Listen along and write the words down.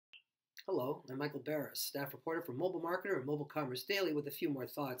Hello, I'm Michael Barris, staff reporter for Mobile Marketer and Mobile Commerce Daily with a few more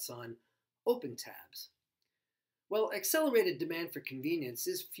thoughts on Opentabs. Well, accelerated demand for convenience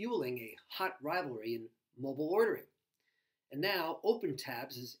is fueling a hot rivalry in mobile ordering. And now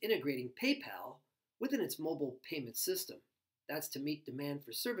Opentabs is integrating PayPal within its mobile payment system. That's to meet demand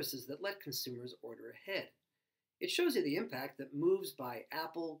for services that let consumers order ahead. It shows you the impact that moves by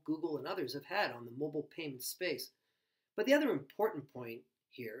Apple, Google, and others have had on the mobile payment space. But the other important point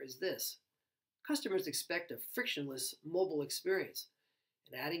here is this. Customers expect a frictionless mobile experience,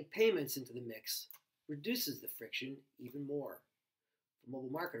 and adding payments into the mix reduces the friction even more. For Mobile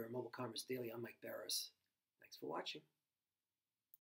Marketer and Mobile Commerce Daily, I'm Mike Barris. Thanks for watching.